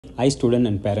Hi student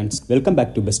and parents, welcome back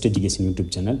to Best Education YouTube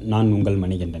channel. நான் உங்கள்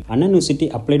மணிகண்டன். அண்ணா university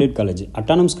அப்ளைடட் college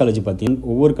autonomous college பார்த்தீங்கன்னா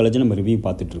ஒவ்வொரு காலேஜும் நம்ம ரிவ்யூ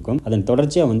பார்த்துட்டு இருக்கோம். அதன்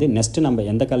தொடர்ச்சியாக வந்து நெக்ஸ்ட் நம்ம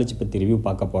எந்த காலேஜ் பற்றி ரிவ்யூ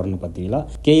பார்க்க போறோம்னு பார்த்தீங்கன்னா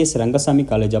KS Rangasamy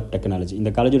college of technology.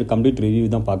 இந்த காலேஜோட கம்ப்ளீட் ரிவ்யூ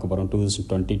தான் பார்க்க போறோம்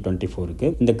 2020-24க்கு.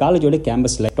 இந்த காலேஜோட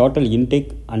கேம்பஸ்ல total intake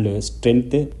and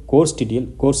strength, course detail,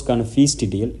 கோர்ஸ்க்கான fees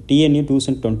detail, TNEA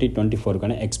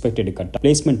 2020-24க்கான expected cut,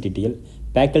 placement detail,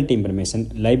 faculty information,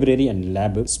 library and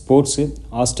lab, sports,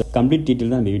 hostel complete detail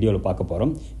தான் இந்த வீடியோவில் பார்க்க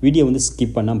போகிறோம். வீடியோ வந்து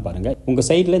ஸ்கிப் பண்ணாமல் பாருங்கள். உங்கள்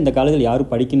சைடில் இந்த காலேஜில் யாரும்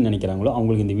படிக்கணும்னு நினைக்கிறாங்களோ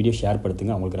அவங்களுக்கு இந்த வீடியோ ஷேர்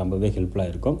படுத்துங்க. அவங்களுக்கு ரொம்பவே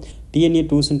ஹெல்ப்ஃபுல்லாக இருக்கும். TNEA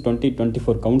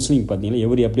 2020-24 கவுன்சிலிங் பார்த்தீங்கன்னா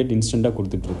எவ்ரி அப்டேட் இன்ஸ்டண்ட்டாக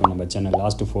கொடுத்துட்ருக்கோம் நம்ம சேனல்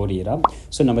லாஸ்ட் 4 இயராக.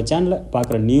 ஸோ நம்ம சேனலில்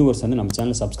பார்க்குற நியூவர்ஸ் வந்து நம்ம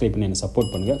சேனலை சப்ஸ்கிரைப் பண்ணி எனக்கு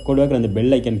சப்போர்ட் பண்ணுங்கள். கூட வைக்கிற அந்த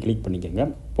பெல் ஐக்கன் கிளிக் பண்ணிக்கோங்க.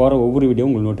 போகிற ஒவ்வொரு வீடியோ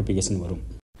உங்களுக்கு நோட்டிஃபிகேஷன் வரும்.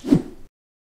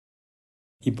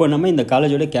 இப்போ நம்ம இந்த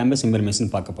காலேஜோட கேம்பஸ் இன்ஃபர்மேஷன்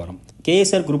பார்க்க போகிறோம்.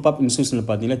 KSR குரூப் ஆஃப் இன்ஸ்டியூஷனில்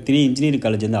பார்த்தீங்கன்னா 3 இன்ஜினியரிங்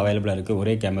காலேஜ் வந்து அவைலபிளாக இருக்குது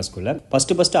ஒரே கேம்பஸ்க்குள்ள.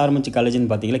 ஃபஸ்ட்டு ஆரம்பிச்ச காலேஜ்னு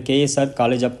பார்த்தீங்கன்னா KSR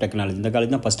காலேஜ் ஆஃப் டெக்னாலஜி. இந்த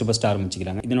காலேஜ் தான் ஃபஸ்ட்டு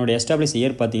ஆரம்பிச்சிக்கிறாங்க. இதனோட எஸ்டாப்ளிஷ்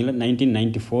இயர் பார்த்தீங்கன்னா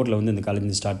 1994 வந்து இந்த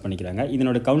காலேஜ் ஸ்டார்ட் பண்ணிக்கிறாங்க.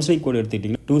 இதனோட கவுன்சிலிங் கோட்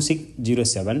எடுத்துக்கிட்டிங்கன்னா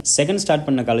 2607. செகண்ட் ஸ்டார்ட்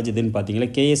பண்ண காலேஜ் எதுன்னு பார்த்தீங்கன்னா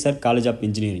KSR காலேஜ் ஆஃப்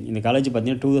இன்ஜினியரிங். இந்த காலேஜ்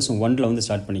பார்த்தீங்கன்னா 2001 வந்து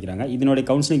ஸ்டார்ட் பண்ணிக்கிறாங்க. இதனோட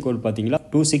கவுன்சிலிங் கோட் பார்த்தீங்கன்னா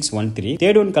 2613.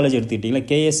 தேர்ட் ஒன் காலேஜ் எடுத்துக்கிட்டிங்கன்னா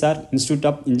KSR institute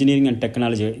of engineering and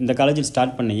technology. இந்த காலேஜ்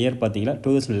ஸ்டார்ட் பண்ண இயர் பார்த்தீங்கன்னா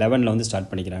 2011 வந்து ஸ்டார்ட்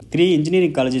பண்ணிக்கிறாங்க. 3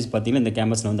 இன்ஜினியரிங் காலேஜஸ் பார்த்தீங்கன்னா இந்த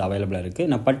கேம்பஸ்ல வந்து அவைலபிளாக இருக்குது.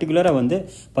 நான் பர்டிகுலராக வந்து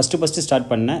ஃபர்ஸ்ட் ஸ்டார்ட்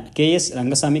பண்ண KS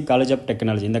Rangasamy college of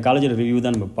technology. இந்த காலேஜோட ரிவ்யூ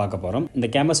தான் நம்ம பார்க்க போகிறோம். இந்த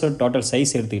கேம்பஸோட டோட்டல்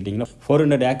சைஸ் எடுத்துக்கிட்டிங்கன்னா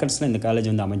 400 ஏக்கர்ஸ்ல இந்த காலேஜ்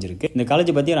வந்து அமைஞ்சிருக்கு. இந்த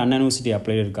காலேஜ் பார்த்தீங்கன்னா அண்ணா யூனிவர்சிட்டி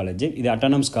அப்ளைடட் காலேஜ். இது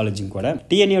அட்டானமஸ் காலேஜும் கூட.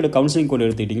 TNEA கவுன்சிலிங் கோட்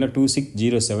எடுத்துக்கிட்டிங்கன்னா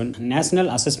 2607.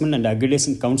 National assessment and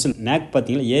accreditation council NAAC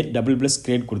பார்த்தீங்கன்னா A++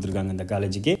 கிரேட் கொடுத்துருக்காங்க இந்த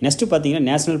காலேஜுக்கு. நெக்ஸ்ட் பார்த்தீங்கன்னா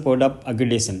national board of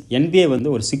accreditation NBA வந்து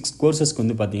ஒரு 6 கோர்சஸ்க்கு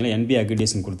வந்து பார்த்தீங்கன்னா NBA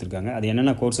அக்ரிடேஷன் கொடுத்துருக்காங்க. அது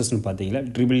என்னென்ன கோர்சஸ்னு பார்த்தீங்கன்னா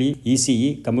EEE, ECE,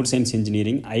 computer science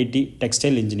engineering, IT,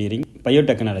 textile engineering,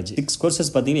 biotechnology 6 courses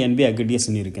பார்த்தீங்கன்னா NBA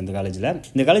அக்ரிடேஷன் இருக்குது இந்த காலேஜில்.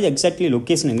 இந்த காலேஜ் எக்ஸாக்ட்லி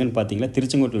லொக்கேஷன் எங்கன்னு பார்த்தீங்கன்னா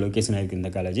திருச்செங்கோட்டில் லொக்கேஷன் இருக்குது இந்த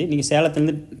காலேஜ். நீங்கள்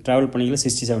சேலத்துலேருந்து ட்ராவல் பண்ணீங்கன்னா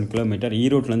 67 கிலோமீட்டர்,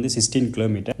 ஈரோட்லேருந்து 16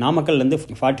 கிலோமீட்டர், நாமக்கல்லேருந்து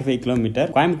 45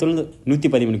 கிலோமீட்டர், கோயம்புத்தூர்லேருந்து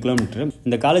 113 கிலோமீட்டர்.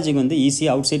 இந்த காலேஜுக்கு வந்து ஈஸி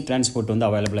அவுட் சைட் டிரான்ஸ்போர்ட் வந்து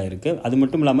அவைலபிளாக இருக்குது. அது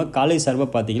மட்டும் இல்லாமல் காலேஜ் சர்வை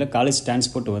பார்த்தீங்கன்னா காலேஜ்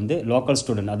டிரான்ஸ்போர்ட் வந்து லோக்கல்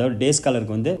ஸ்டூடெண்ட் அதாவது டே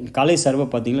ஸ்காலருக்கு வந்து காலேஜ் சர்வை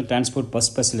பார்த்தீங்கன்னா டிரான்ஸ்போர்ட்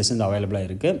பஸ் ஃபெசிலிட்டிஸ் வந்து அவைலபிளாக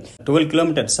இருக்குது. 12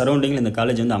 கிலோமீட்டர் சரௌண்டிங்கில் இந்த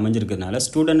காலேஜ் வந்து அமைஞ்சிருக்கிறதுனால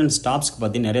ஸ்டூடெண்ட் அண்ட் ஸ்டாஃப்ஸ்க்கு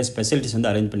பார்த்தீங்கன்னா நிறைய ஸ்பெசிலிட்டிஸ் வந்து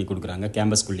அரேஞ்ச் பண்ணி கொடுக்குறாங்க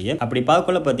கேம்பஸ்குள்ளேயே. அப்படி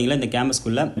பார்க்கல பார்த்தீங்கன்னா இந்த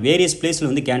கேம்பஸ்குள்ள வேரியஸ் பிளேஸ்ல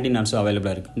வந்து கேண்டீன் ஆல்சோ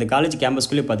அவைலபிளாக இருக்குது. இந்த காலேஜ்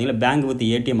கேம்பஸ்குள்ளே பார்த்தீங்கன்னா பேங்க் வித்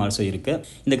ATM ஆல்சோ இருக்குது.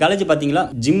 இந்த காலேஜ் பார்த்தீங்கன்னா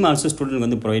ஜிம் ஆல்சோ ஸ்டூடெண்ட்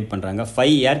வந்து ப்ரொவைட் பண்ணுறாங்க.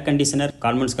 5 ஏர் கண்டிஷனர்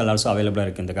கான்வென்ட்ஸ் ஆல்சோ அவைலபிளாக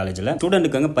இருக்குது இந்த காலேஜில்.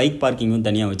 ஸ்டூடெண்ட்டுக்கு பைக் பார்க்கிங் வந்து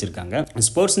தனியாக வச்சிருக்காங்க.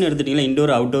 ஸ்போர்ட்ஸ்னு எடுத்துட்டீங்கன்னா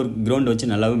இண்டோர் அவுட்டோர் கிரவுண்ட்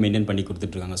வச்சு நல்லாவே மெயின்டைன் பண்ணி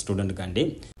கொடுத்துட்டு இருக்காங்க ஸ்டூடெண்ட்டுக்காண்டி.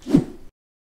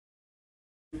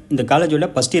 இந்த காலேஜோட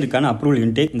ஃபர்ஸ்ட் இயருக்கான அப்ரூவல்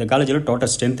இன்டேக், இந்த காலேஜோட டோட்டல்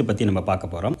ஸ்ட்ரென்த் பற்றி நம்ம பார்க்க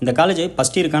போகிறோம். இந்த காலேஜ்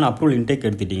ஃபர்ஸ்ட் இயருக்கான அப்ரூவல் இன்டேக்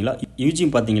எடுத்துட்டீங்களா UG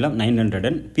பார்த்தீங்கன்னா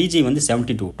 900, PG வந்து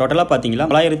 72. டோட்டலாக பார்த்தீங்கன்னா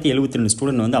 972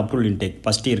 ஸ்டூடெண்ட் வந்து அப்ரூவல் இன்டேக்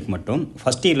ஃபர்ஸ்ட் இயருக்கு மட்டும்.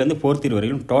 ஃபர்ஸ்ட் இயர்லேருந்து 4th இயர்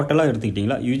வரைக்கும் டோட்டலாக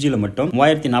எடுத்துக்கிட்டீங்களா UGயில் மட்டும்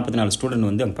 3044 ஸ்டூடெண்ட்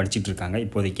வந்து அங்கே படிச்சுட்டு இருக்காங்க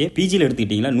இப்போதைக்கு. PGயில்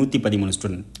எடுத்துக்கிட்டீங்கன்னா 113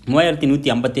 ஸ்டூடெண்ட்,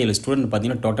 3157 ஸ்டூடெண்ட்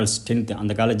பார்த்தீங்கன்னா டோட்டல் ஸ்ட்ரென்த்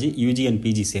அந்த காலேஜ் UG அண்ட்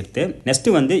PG சேர்த்து.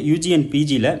 நெக்ஸ்ட் வந்து UG அண்ட்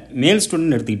PGயில் மேல்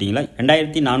ஸ்டூடெண்ட் எடுத்துக்கிட்டீங்களா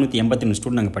 2482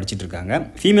 ஸ்டூடெண்ட் அங்கே படிச்சுட்டு இருக்காங்க.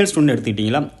 ஃபீமேல் ஸ்டூடெண்ட்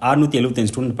எடுத்துக்கிட்டீங்களா 675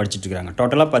 ஸ்டூடெண்ட் படிச்சுட்டு இருக்காங்க.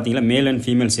 டோட்டலாக பார்த்தீங்கன்னா மேல் அண்ட்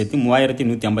ஃபீமேல் சேர்த்து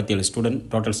 3157 ஸ்டூடெண்ட்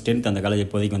டோட்டல் ஸ்ட்ரென்த் அந்த காலேஜ்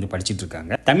இப்போதைக்கு வந்து படிச்சுட்டு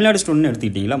இருக்காங்க. Tamil Nadu student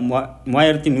எடுத்துக்கிட்டீங்களா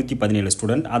 3117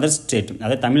 student. Other state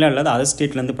அதாவது தமிழ்நாட்டில் அதர்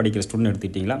ஸ்டேட்லேருந்து படிக்கிற ஸ்டூடெண்ட்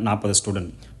எடுத்துக்கிட்டீங்களா 40 ஸ்டூடெண்ட்.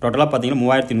 டோட்டலாக பார்த்தீங்கன்னா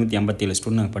 3157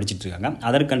 ஸ்டூடெண்ட் அங்கே படிச்சுட்டு இருக்காங்க.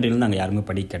 அதர் கண்ட்ரிலேருந்து அங்கே யாருமே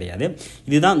படிக்க கிடையாது.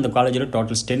 இதுதான் இந்த காலேஜோட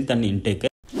total strength and intake.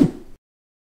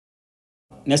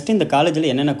 Next இந்த காலேஜில்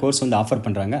என்னென்ன கோர்ஸ் வந்து ஆஃபர்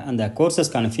பண்ணுறாங்க, அந்த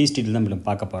கோர்சஸ்க்கான ஃபீஸ் டீட்டெயில் தான் நம்ம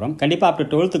பார்க்க போகிறோம். கண்டிப்பாக ஆஃப்டர்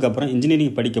 12th அப்புறம்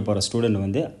இன்ஜினியரிங் படிக்க போகிற ஸ்டூடெண்ட்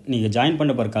வந்து நீங்கள் ஜாயின்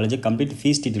பண்ண போகிற காலேஜ் கம்ப்ளீட்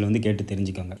ஃபீஸ் டீட்டெயில் வந்து கேட்டு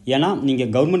தெரிஞ்சுக்கோங்க. ஏன்னா நீங்கள்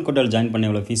கவர்மெண்ட் கோட்டாவில் ஜாயின் பண்ண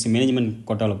எவ்வளோ ஃபீஸ், மேனேஜ்மெண்ட்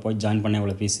கோட்டாவில் போய் ஜாயின் பண்ண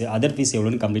எவ்வளோ ஃபீஸ், அதர் ஃபீஸ்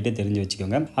எவ்வளோன்னு கம்ப்ளீட்டாக தெரிஞ்சு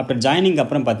வச்சுக்கோங்க. ஆஃப்டர் ஜாயினிங்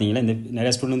அப்புறம் பார்த்தீங்கன்னா இந்த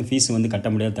நிறைய ஸ்டூடெண்ட் வந்து ஃபீஸ் வந்து கட்ட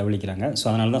முடியாது தவிர்க்கிறாங்க. ஸோ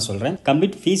அதனால தான் சொல்கிறேன்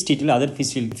complete fees detail other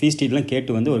fees டீட்டெயிலாம்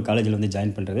கேட்டு வந்து ஒரு காலேஜில் வந்து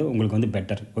ஜாயின் பண்ணுறது உங்களுக்கு வந்து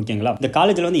பெட்டர். ஓகேங்களா? இந்த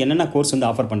காலேஜில் வந்து என்னென்ன கோர்ஸ் வந்து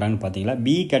ஆஃபர் பண்ணுறாங்கன்னு பார்த்தீங்கன்னா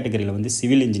BE கேட்டகரியில் வந்து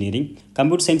civil engineering,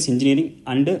 computer science engineering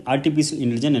and artificial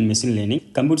intelligence and machine learning,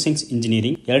 computer science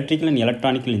engineering, electrical and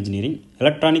electronical engineering,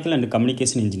 electronical and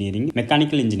communication engineering,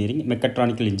 mechanical engineering,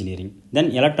 mechatronical engineering, then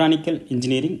electronical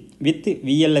engineering with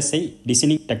VLSI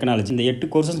designing technology. இந்த 8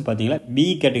 courses பார்த்தீங்கன்னா BE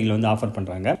கேட்டகரியில் வந்து offer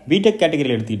பண்ணுறாங்க. BTech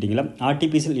கேட்டகரியில் எடுத்துக்கிட்டிங்கன்னா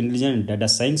artificial intelligence and data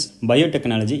science,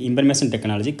 biotechnology, information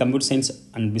technology, computer science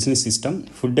and business system,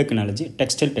 food technology,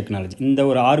 textile technology. இந்த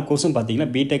ஒரு 6 கோர்ஸும் பார்த்தீங்கன்னா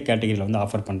BTech கேட்டகரியில் வந்து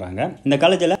ஆஃபர் பண்ணுறாங்க. இந்த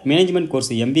காலேஜில் மேனேஜ்மெண்ட்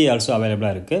கோர்ஸ் MBA ஆல்சோ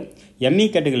அவைலபிளாக இருக்குது. ME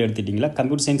கேட்டகரியில் எடுத்துக்கிட்டிங்களா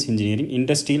computer science engineering,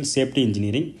 industrial safety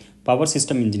engineering, power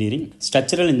system engineering,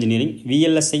 structural engineering,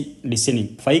 VLSI designing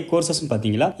 5 கோர்சஸும்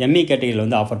பார்த்தீங்கன்னா ME கேட்டகரியில்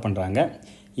வந்து ஆஃபர் பண்ணுறாங்க.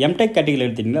 எம்டெக் கேட்டகரியில்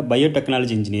எடுத்துட்டிங்கன்னா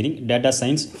biotechnology engineering, data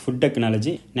science, food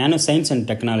technology, nano science and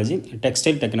technology,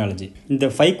 textile technology. இந்த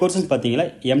 5 கோர்சஸ் பார்த்தீங்கன்னா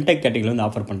எம்டெக் கேட்டகரியில் வந்து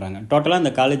ஆஃபர் பண்ணுறாங்க. டோட்டலாக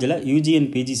இந்த காலேஜில் யூஜி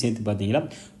அண்ட் பிஜி சேர்த்து பார்த்தீங்கன்னா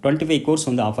 25 கோர்ஸ்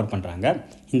வந்து ஆஃபர் பண்ணுறாங்க.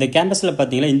 இந்த கேம்பஸில்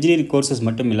பார்த்தீங்கன்னா இன்ஜினியரிங் கோர்சஸ்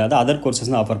மட்டும் இல்லாத அதர் கோர்சஸ்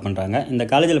தான் ஆஃபர் பண்ணுறாங்க. இந்த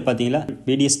காலேஜில் பார்த்தீங்கன்னா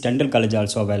BDS dental college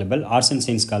also available, arts and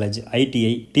science college,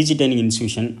 ITI, teacher training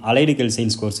institution, allied health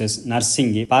science courses,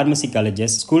 nursing, pharmacy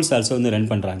colleges, schools also வந்து ரன்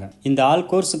பண்ணுறாங்க. இந்த ஆல்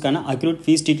கோர்ஸுக்கான அக்யூரேட்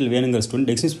ஃபீஸ் டீட்டெயில் வேணுங்கிற ஸ்டூடெண்ட்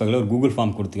டெஸ்கிரிப்ஷன் பக்கத்தில் ஒரு கூகுள்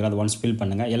ஃபார்ம் கொடுத்துக்கிறேன். அதை once fill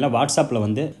பண்ணுங்க. எல்லாம் வாட்ஸ்அப்பில்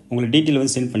வந்து உங்களுக்கு டீட்டெயில்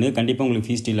வந்து சென்ட் பண்ணுங்க. கண்டிப்பாக உங்களுக்கு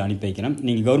ஃபீஸ் டீட்டெயில் அனுப்பி வைக்கிறேன்.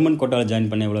 நீங்கள் கவர்மெண்ட் கோட்டாவில்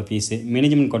ஜாயின் பண்ண எவ்வளோ ஃபீஸ்,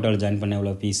 மேனேஜ்மெண்ட் கோட்டாவில் ஜாயின் பண்ண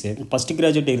எவ்வளோ ஃபீஸ், ஃபஸ்ட்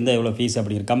கிராஜுவேட் இருந்தால் எவ்வளோ ஃபீஸ்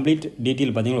அப்படிங்கிற கம்ப்ளீட்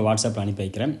டீட்டெயில் பார்த்தீங்கன்னா வாட்ஸ்அப்பில் அனுப்பி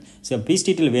வைக்கிறேன். ஸோ ஃபீஸ்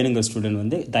டீட்டெயில் வேணுங்கிற ஸ்டூடெண்ட்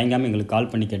வந்து தயங்காமல் எங்களுக்கு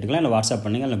கால் பண்ணி கேட்டுக்கலாம், இல்லை வாட்ஸ்அப்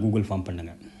பண்ணுங்கள், இல்லை கூகுள் ஃபார்ம்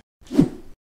பண்ணுங்கள்.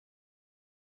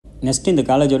 நெக்ஸ்ட் இந்த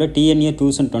காலேஜோட TNEA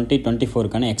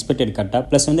 2020-24க்கான expected cut off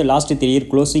plus வந்து last 3 year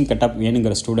closing cut off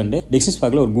வேணுங்கிற ஸ்டூடெண்ட் டிஸ்கிரிப்ஷன்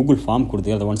பாக்ஸில் ஒரு கூகுள் ஃபார்ம்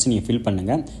கொடுத்து அதை ஒன்ஸ் நீங்கள் ஃபில்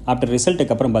பண்ணுங்கள். ஆஃப்டர்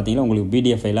ரிசல்ட்டுக்கு அப்புறம் பார்த்தீங்கன்னா உங்களுக்கு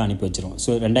PDF ஃபைலாக அனுப்பி வச்சிரும்.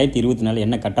 ஸோ 2024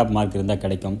 என்ன கட் ஆஃப் மார்க் இருந்தால்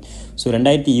கிடைக்கும், ஸோ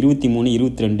 2023,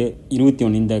 22,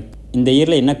 21 இந்த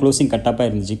இயரில் என்ன க்ளோசிங் கட்டாப்பாக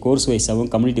இருந்துச்சு, கோர்ஸ் வைஸாகவும்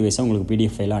கம்யூனிட்டி வைஸாகவும் உங்களுக்கு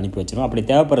PDF ஃபைலாக அனுப்பி வச்சிடும். அப்படி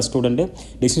தேவைப்படுற student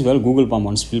description Google form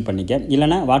once fill பண்ணிக்க,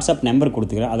 இல்லைனா வாட்ஸ்அப் நம்பர்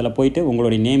கொடுத்துக்கிறேன். அதில் போயிட்டு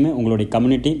உங்களுடைய நேமு, உங்களுடைய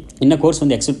கம்யூனிட்டி, என்ன கோர்ஸ்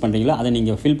வந்து எக்ஸ்பெக்ட் பண்ணுறீங்களோ அதை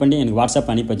நீங்கள் ஃபில் பண்ணி எனக்கு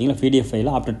வாட்ஸ்அப் அனுப்பி வச்சிங்களா PDF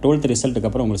ஃபைலாக ஆஃப்டர் 12th ரிசல்ட்டுக்கு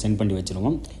அப்புறம் உங்களுக்கு சென்ட் பண்ணி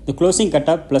வச்சிருவோம். இந்த க்ளோசிங்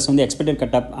கட் ஆஃப் ப்ளஸ் வந்து எக்ஸ்பெக்டட்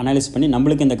கட் ஆஃப் அனாலிஸ் பண்ணி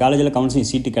நம்மளுக்கு இந்த காலேஜில் கவுன்சிலிங்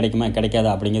சீட்டு கிடைக்குமா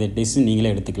கிடைக்காதா அப்படிங்கிற டிசிஷன்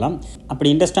நீங்களே எடுத்துக்கலாம். அப்படி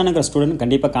இன்ட்ரெஸ்டான ஸ்டூடெண்ட்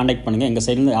கண்டிப்பாக காண்டாக்ட் பண்ணுங்கள். எங்கள்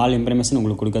சைட்லேருந்து ஆல் இன்ஃபர்மேஷன்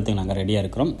உங்களுக்கு கொடுக்கறதுக்கு நாங்கள் ரெடியாக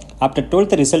இருக்கிறோம். ஆஃப்டர்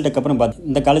 12th ரிசல்ட்டுக்கு அப்புறம்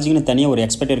இந்த காலேஜுக்குன்னு தனியாக ஒரு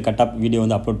எக்ஸ்பெக்டட் கட் ஆஃப் வீடியோ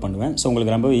வந்து அப்லோட் பண்ணுவேன். ஸோ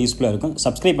உங்களுக்கு ரொம்ப யூஸ்ஃபுல்லாக இருக்கும்.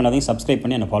 சப்ஸ்கிரைப் பண்ணாதீங்க, சப்ஸ்கிரைப்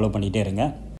பண்ணி என்னை ஃபாலோ பண்ணிகிட்டே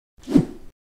இருங்க.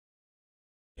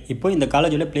 இப்போ இந்த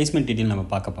காலேஜோட பிளேஸ்மெண்ட் டீட்டெயில் நம்ம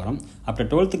பார்க்க போகிறோம். அப்புறம்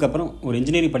 12th அப்புறம் ஒரு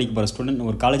இன்ஜினியரிங் படிக்க போகிற ஸ்டூடெண்ட்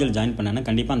ஒரு காலேஜில் ஜாயின் பண்ணாங்கன்னா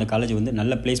கண்டிப்பாக அந்த காலேஜ் வந்து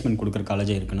நல்ல பிளேஸ்மெண்ட் கொடுக்குற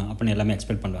காலேஜாக இருக்கணும் அப்படின்னு எல்லாமே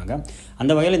எக்ஸ்பெக்ட் பண்ணுவாங்க.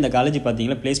 அந்த வகையில் இந்த காலேஜ்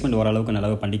பார்த்தீங்கன்னா பிளேஸ்மெண்ட் ஓரளவுக்கு நல்லா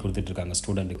பண்ணி கொடுத்துட்ருக்காங்க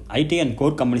student. ID and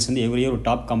core companies வந்து எவ்ரி இயர் ஒரு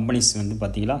டாப் கம்பெனிஸ் வந்து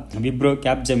பார்த்தீங்கன்னா விப்ரோ,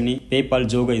 கேப்ஜெமினி, பேபால்,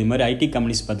 ஜோகோ இது மாதிரி ஐடி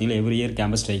கம்பெனிஸ் பார்த்தீங்கன்னா எவ்ரி இயர்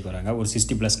கேம்பஸ் ஸ்ட்ரைக் வராங்க. ஒரு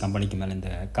 60+ கம்பெனிக்கு மேலே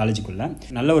இந்த காலேஜுக்குள்ள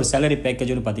நல்ல ஒரு சேலரி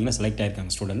பேக்கேஜோடு பார்த்தீங்கன்னா செலக்ட்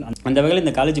ஆயிருக்காங்க ஸ்டூடெண்ட். அந்த வகையில்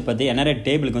இந்த காலேஜ் பார்த்து NRA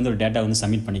டேபிளுக்கு வந்து ஒரு டேட்டா வந்து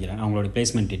சப்மிட் பண்ணிக்கிறாங்க. அவங்களோட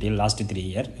பிளேஸ்மெண்ட் டீட்டெயில் லாஸ்ட் 3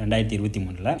 இயர்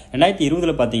 2023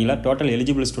 2020 பார்த்தீங்கன்னா டோட்டல்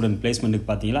எலிஜிபிள் ஸ்டூடெண்ட் பிளேஸ்மெண்ட்டுக்கு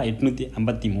பார்த்தீங்கன்னா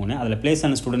 853, அதில் பிளேஸ்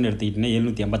ஆன ஸ்டூடெண்ட் எடுத்துக்கிட்டிங்கன்னா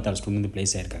 756 ஸ்டூடெண்ட் வந்து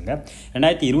பிளேஸ் ஆயிருக்காங்க.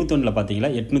 2021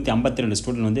 பார்த்தீங்கன்னா 852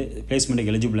 ஸ்டூடெண்ட் வந்து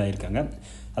பிளேஸ்மெண்ட்டுக்கு எலிஜிபிள் ஆயிருக்காங்க.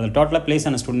 அதில் டோட்டலாக பிளேஸ்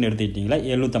ஆன ஸ்டூடெண்ட் எடுத்துக்கிட்டிங்களா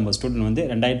 750 ஸ்டூடெண்ட் வந்து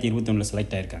 2021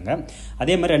 செலக்ட் ஆயிருக்காங்க.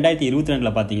 அதே மாதிரி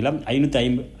 2022 பார்த்தீங்கன்னா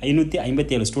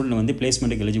 557 ஸ்டூடெண்ட் வந்து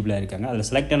பிளேஸ்மெண்ட்டுக்கு எலிஜிபிள் ஆயிருக்காங்க. அதில்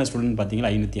செலக்ட் ஆன ஸ்டூடெண்ட்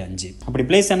பார்த்தீங்கன்னா 505. அப்படி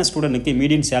பிளேஸ் ஆன ஸ்டூடெண்ட்டுக்கு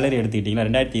மீடியன் சேலரி எடுத்துக்கிட்டிங்கன்னா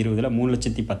 2020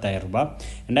 3,10,000 ரூபாய்,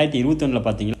 2021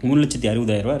 பார்த்தீங்கன்னா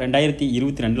 3,60,000 ரூபாய்,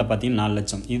 2022 பார்த்தீங்கன்னா 4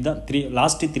 லட்சம். இதுதான்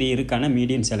லாஸ்ட் 3 இயருக்கான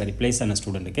மீடியன் சேலரி பிளேஸ் ஆன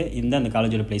ஸ்டூடெண்ட்டுக்கு. இந்த அந்த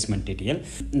காலேஜோட பிளேஸ்மெண்ட் டீட்டெயில்.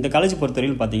 இந்த காலேஜ்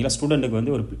பொறுத்தவரையில் பார்த்தீங்கன்னா ஸ்டூடெண்ட்டுக்கு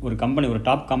வந்து ஒரு கம்பெனி, ஒரு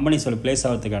டாப் கம்பெனிஸோட பிளேஸ்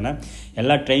ஆகிறதுக்கான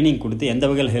எல்லா ட்ரைனிங் கொடுத்து எந்த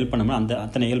வகையில் ஹெல்ப் பண்ணணுமோ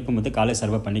அத்தனை ஹெல்ப்பும் வந்து காலேஜ்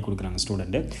சர்வை பண்ணி கொடுக்குறாங்க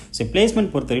ஸ்டூடெண்ட். ஸோ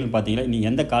பிளேஸ்மெண்ட் பொறுத்தவரையில் பார்த்தீங்கன்னா நீங்கள்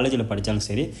எந்த காலேஜில் படித்தாலும்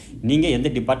சரி, நீங்கள்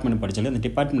எந்த டிபார்ட்மெண்ட் படித்தாலும் அந்த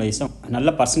டிபார்ட்மெண்ட் வைஸாக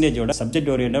நல்ல பர்சன்டேஜோட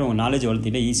சப்ஜெக்ட் ஓரியன்டாக உங்கள் நாலேஜ்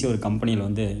வளர்த்திட்டு ஈஸியாக ஒரு கம்பெனியில்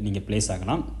வந்து நீங்கள் பிளேஸ்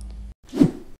ஆகலாம்.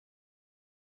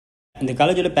 இந்த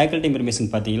காலேஜோட ஃபேக்கல்ட்டி இன்ஃபர்மேஷன்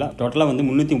பார்த்தீங்கன்னா டோட்டலாக வந்து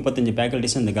 335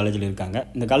 ஃபேக்கல்ட்டிஸ் இந்த காலேஜில் இருக்காங்க.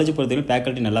 இந்த காலேஜ் பொறுத்தவரைக்கும்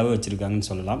ஃபேக்கல்ட்டி நல்லாவே வச்சிருக்காங்கன்னு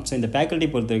சொல்லலாம். ஸோ இந்த ஃபேக்கல்ட்டி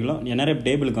பொறுத்தவரைக்கும் NRA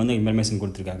டேபிளுக்கு வந்து இன்ஃபர்மேஷன்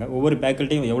கொடுத்துருக்காங்க. ஒவ்வொரு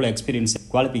ஃபேக்கல்ட்டியும் எவ்வளோ எக்ஸ்பீரியன்ஸ்,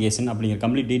 குவாலிஃபிகேஷன் அப்படிங்கிற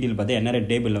கம்ப்ளீட் டீட்டெயில் பார்த்து NRA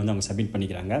டேபிளில் வந்து அவங்க சப்மிட்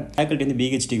பண்ணிக்கிறாங்க. ஃபேக்கல்ட்டி வந்து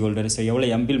PhD ஹோல்டர், ஸோ எவ்வளோ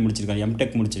MPhil முடிச்சிருக்காங்க,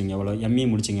 MTech முடிச்சிருங்க எவ்வளோ, ME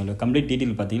முடிச்சிங்க எவ்வளோ, கம்ப்ளீட்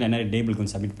டீட்டெயில் பார்த்தீங்கன்னா NRA டேபிளுக்கு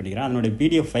வந்து சப்மிட் பண்ணிக்கிறேன். அதனோட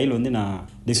PDF ஃபைல் வந்து நான்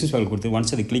டிஸ்கிரிப்ஷன் ஃபைல் கொடுத்து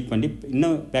ஒன்ஸ் அதை கிளிக் பண்ணி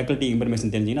இன்னும் ஃபேக்கல்ட்டி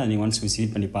இன்ஃபர்மேஷன் தெரிஞ்சிங்கன்னா அதை நீங்கள் ஒன்ஸ்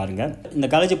விசிட் பண்ணி பாருங்கள். இந்த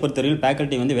காலேஜை பொறுத்தவரைக்கும்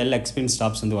ஃபேக்கல்ட்டி வந்து வெல் எக்ஸ்பீரியன்ஸ்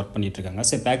ஸ்டாஃப்ஸ் வந்து ஒர்க் பண்ணிட்டு இருக்காங்க.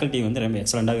 ஸோ ஃபேக்கல்ட்டி வந்து ரொம்ப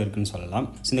எக்ஸலண்டாக இருக்குன்னு சொல்லலாம்.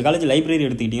 இந்த காலேஜ் லைப்ரரி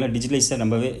எடுத்துக்கிட்டிங்கன்னா டிஜிட்டலைஸாக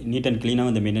ரொம்பவே நீட் அண்ட் க்ளீனாக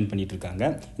வந்து மெயின்டைன் பண்ணிட்டு இருக்காங்க.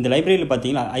 இந்த லைப்ரரியில்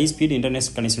பார்த்தீங்கன்னா ஹை ஸ்பீட் இன்டர்நெட்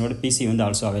கனெக்ஷனோட PC வந்து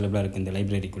ஆல்சோ அவைலபிளாக இருக்குது இந்த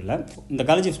லைப்ரரிக்குள்ள. இந்த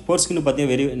காலேஜ் ஸ்போர்ட்ஸ்க்குன்னு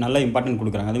பார்த்தீங்கன்னா வெரி நல்ல இம்பார்ட்டன்ட்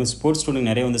கொடுக்குறாங்க. அதுவும் ஸ்போர்ட்ஸ் ஸ்டூடெண்ட்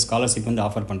நிறைய வந்து ஸ்காலர்ஷிப் வந்து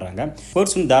ஆஃபர் பண்ணுறாங்க.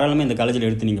 ஸ்போர்ட்ஸ் வந்து தாராளமாக இந்த காலேஜில்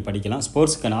எடுத்து நீங்கள் படிக்கலாம்.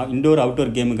 ஸ்போர்ட்ஸ்க்கான இண்டோர்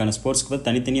அவுட்டோர் கேமுக்கான ஸ்போர்ட்ஸ்க்கு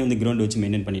தனித்தனியாக வந்து கிரவுண்ட் வச்சு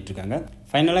மெயின்டைன் பண்ணிட்டு இருக்காங்க.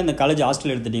 ஃபைனலாக இந்த காலேஜ்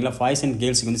ஹாஸ்டல் எடுத்துட்டிங்கன்னா பாய்ஸ் அண்ட்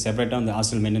கேர்ள்ஸ்க்கு வந்து செப்பரேட்டாக வந்து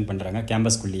ஹாஸ்டல் மெயின்டைன் பண்ணுறாங்க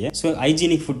கேம்பஸ்குள்ளேயே. So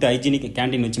hygienic food, hygienic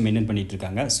canteen வச்சு மெயின்டைன் பண்ணிட்டு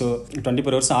இருக்காங்க. ஸோ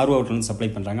 24 hours RO அவுட்ல வந்து சப்ளை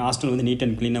பண்ணுறாங்க. ஹாஸ்டல் வந்து நீட்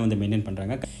அண்ட் க்ளீனாக வந்து மெயின்டைன்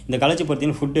பண்ணுறாங்க. இந்த காலேஜ்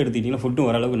பொறுத்தவரைக்கும் ஃபுட் எடுத்துக்கிட்டிங்கன்னா ஃபுட்டும்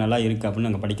ஓரளவுக்கு நல்லா இருக்குது அப்படின்னு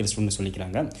நாங்கள் படிக்கிற ஸ்டூடெண்ட்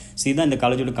சொல்லிக்கிறாங்க. ஸோ இதுதான் இந்த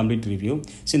காலேஜோட கம்ப்ளீட் ரிவ்யூ.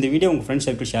 ஸோ இந்த வீடியோ உங்கள் ஃப்ரெண்ட்ஸ்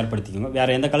சர்க்கிள் ஷேர் படுத்திக்கோங்க.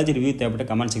 வேறு எந்த காலேஜ் ரிவ்யூ தேவைப்பட்ட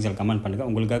கமெண்ட் செக்ஷனில் கமெண்ட் பண்ணுங்கள்.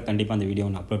 உங்களுக்காக கண்டிப்பாக அந்த வீடியோ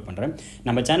நான் அப்லோட் பண்ணுறேன்.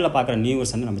 நம்ம சேனலில் பார்க்குற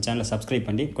நியூவர்ஸ் வந்து நம்ம சேனலை சப்ஸ்கிரைப்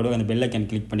பண்ணி கூட அந்த பெல் ஐக்கான்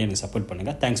கிளிக் பண்ணி எனக்கு சப்போர்ட்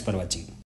பண்ணுங்கள். தேங்க்ஸ் ஃபார் வாட்சிங்.